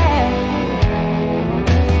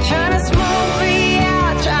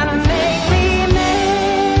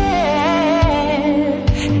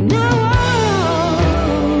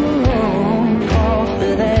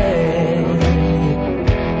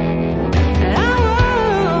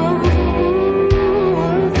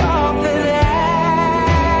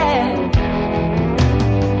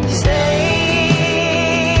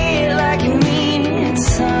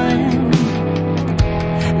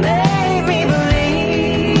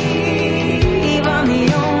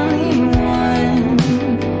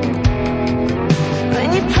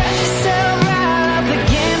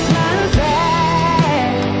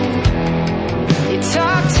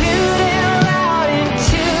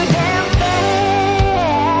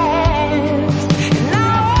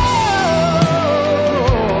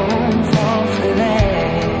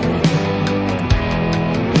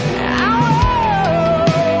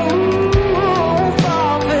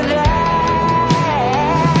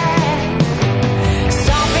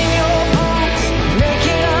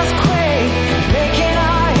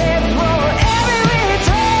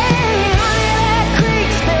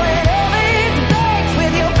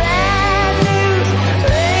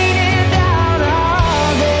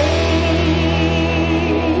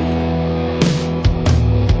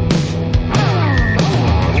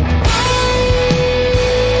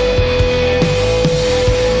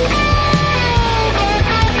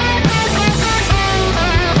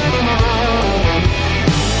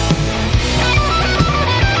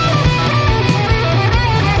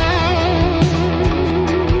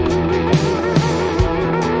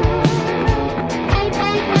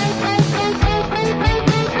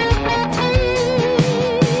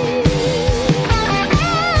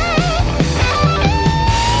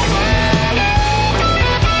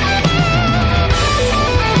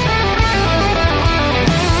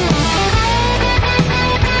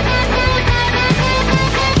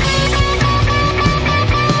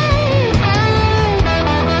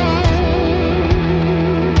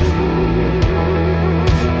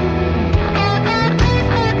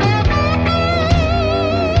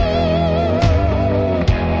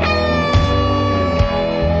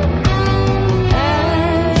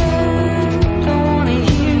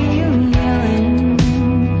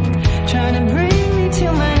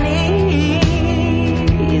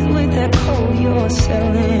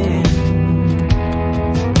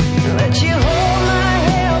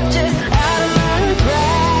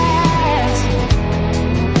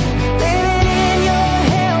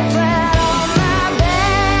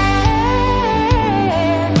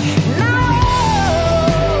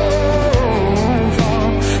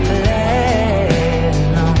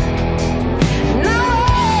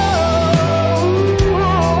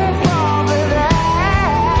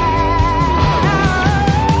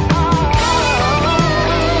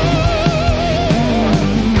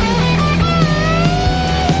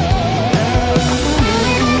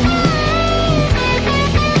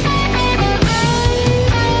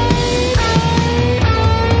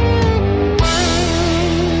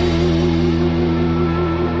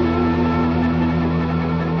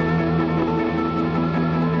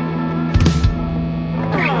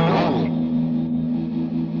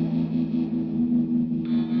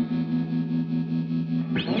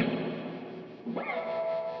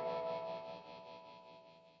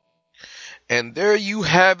And there you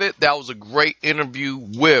have it. That was a great interview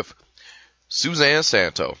with Suzanne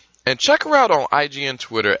Santo. And check her out on IG and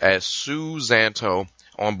Twitter as Suzanto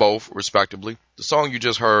on both, respectively. The song you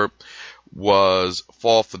just heard was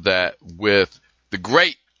Fall for That with the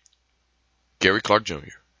great Gary Clark Jr.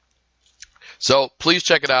 So please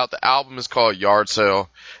check it out. The album is called Yard Sale.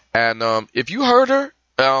 And if you heard her,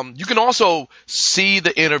 you can also see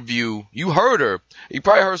the interview. You heard her. You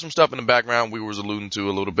probably heard some stuff in the background we was alluding to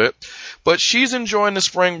a little bit. But she's enjoying the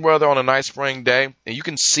spring weather on a nice spring day. And you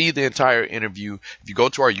can see the entire interview. If you go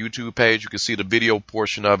to our YouTube page, you can see the video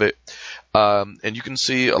portion of it. And you can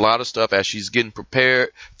see a lot of stuff as she's getting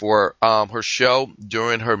prepared for her show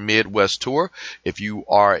during her Midwest tour. If you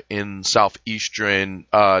are in southeastern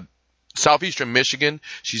Michigan,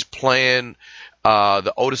 she's playing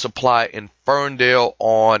the Otis Supply in Ferndale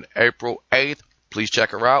on April 8th. Please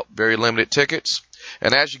check her out. Very limited tickets.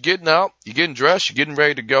 And as you're getting out, you're getting dressed, you're getting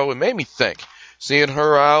ready to go, it made me think. Seeing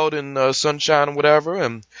her out in sunshine and whatever.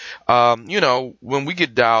 And, when we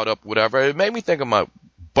get dialed up, whatever, it made me think of my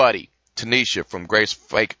buddy, Tanisha from Grace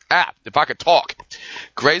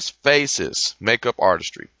Faces Makeup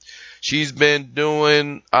Artistry. She's been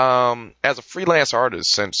doing, as a freelance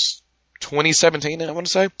artist since 2017, I want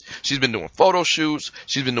to say. She's been doing photo shoots.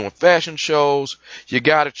 She's been doing fashion shows. You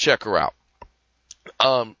got to check her out.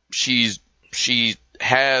 Look,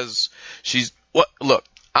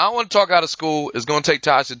 I don't want to talk out of school. It's going to take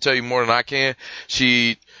Tasha to tell you more than I can.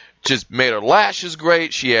 She just made her lashes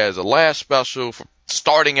great. She has a lash special for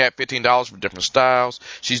starting at $15 for different styles.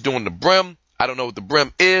 She's doing the brim. I don't know what the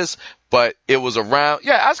brim is, but it was around,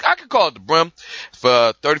 I could call it the brim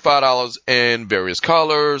for $35 in various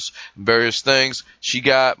colors, various things. She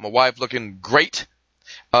got my wife looking great.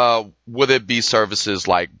 Whether it be services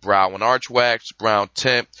like brow and arch wax, brow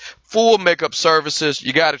tint, full makeup services,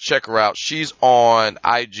 you got to check her out. She's on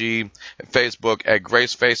IG and Facebook at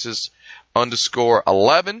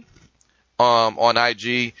GraceFaces_11 on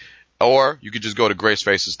IG, or you could just go to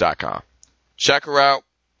GraceFaces.com. Check her out.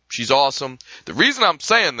 She's awesome. The reason I'm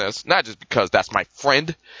saying this, not just because that's my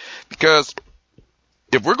friend, because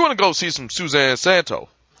if we're going to go see some Suzanne Santo,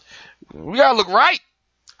 we got to look right.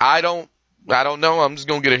 I don't know. I'm just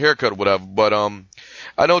going to get a haircut or whatever. But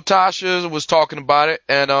I know Tasha was talking about it.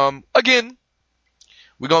 And again,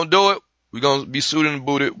 we're going to do it. We're going to be suited and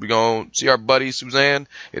booted. We're going to see our buddy Suzanne.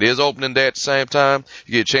 It is opening day at the same time.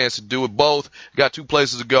 You get a chance to do it both. You got 2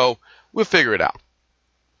 places to go. We'll figure it out.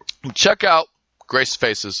 Check out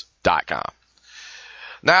GraceFaces.com.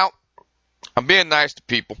 Now, I'm being nice to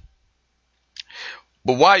people.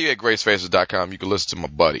 But while you're at GraceFaces.com, you can listen to my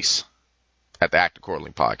buddies at the Act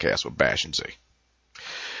Accordingly podcast with Bash and Z.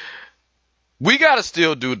 We got to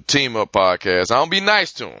still do the Team Up podcast. I'm going to be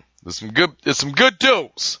nice to them. There's some good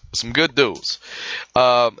dudes.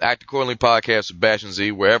 Act Accordingly podcast with Bash and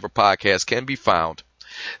Z, wherever podcasts can be found.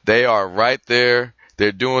 They are right there.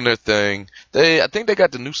 They're doing their thing. I think they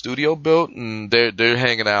got the new studio built and they're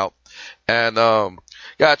hanging out. And,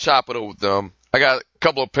 gotta chop it over with them. I got a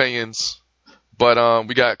couple opinions, but,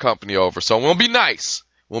 we got company over. So we'll be nice.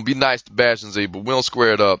 We'll be nice to Bash and Z, but we'll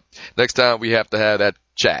square it up. Next time we have to have that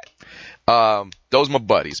chat. Those are my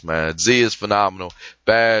buddies, man. Z is phenomenal.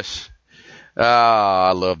 Bash,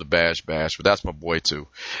 I love the Bash, but that's my boy too.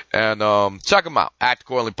 And, check them out. Act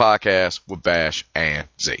Accordingly podcast with Bash and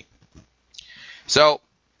Z. So,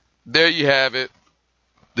 there you have it.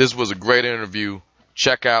 This was a great interview.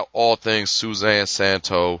 Check out all things Suzanne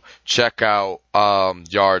Santo. Check out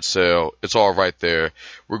Yard Sale. It's all right there.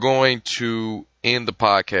 We're going to end the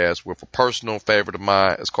podcast with a personal favorite of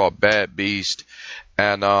mine. It's called Bad Beast.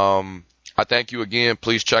 And I thank you again.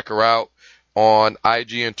 Please check her out on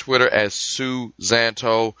IG and Twitter as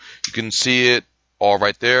Suzanto. You can see it all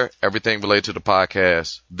right there. Everything related to the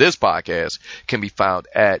podcast. This podcast can be found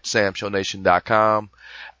at samshownation.com.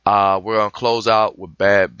 We're going to close out with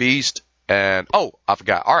Bad Beast. And, I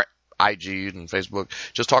forgot. All right. IG and Facebook.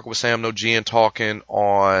 Just Talking with Sam, No G and Talking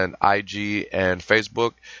on IG and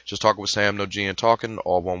Facebook. Just Talking with Sam, No G and Talking,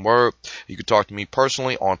 all one word. You can talk to me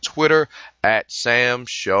personally on Twitter at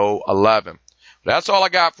SamShow11. That's all I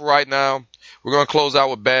got for right now. We're going to close out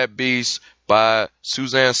with Bad Beast by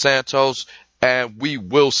Suzanne Santos. And we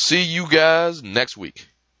will see you guys next week.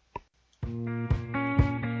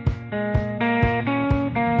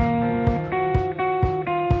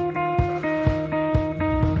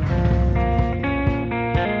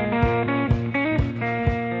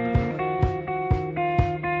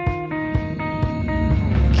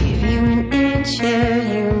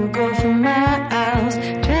 You go for miles,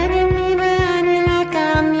 dragging me behind you like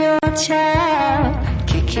I'm your child,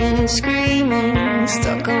 kicking and screaming,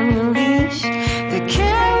 stuck on your leash. The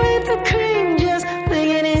cat with the cream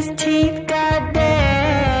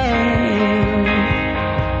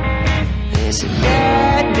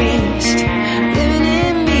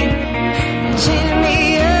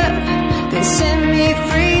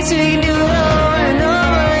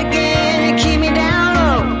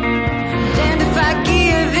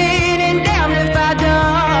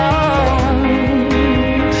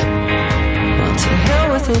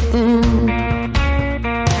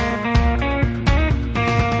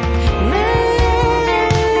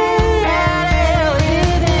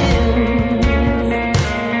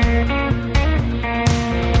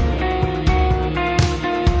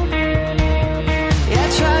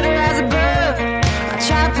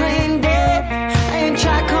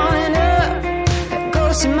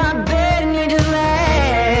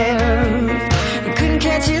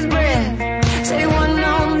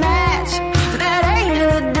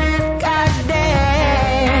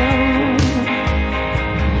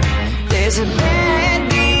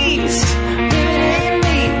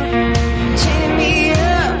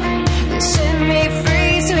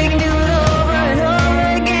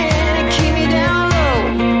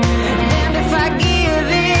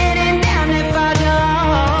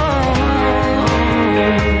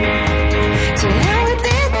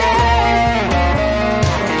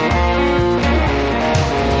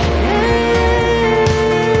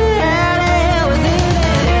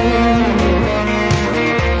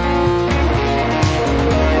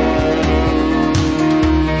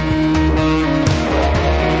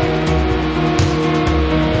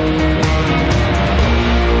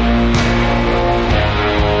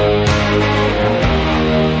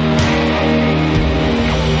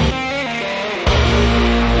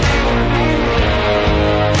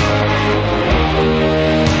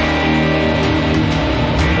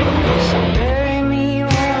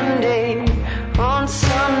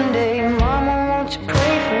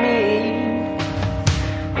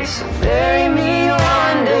So bury me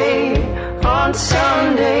one day on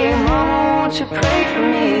Sunday, Mama, won't you pray for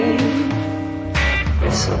me?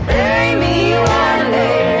 So bury me one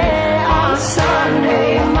day on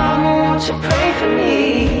Sunday, Mama, won't you pray for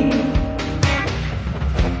me?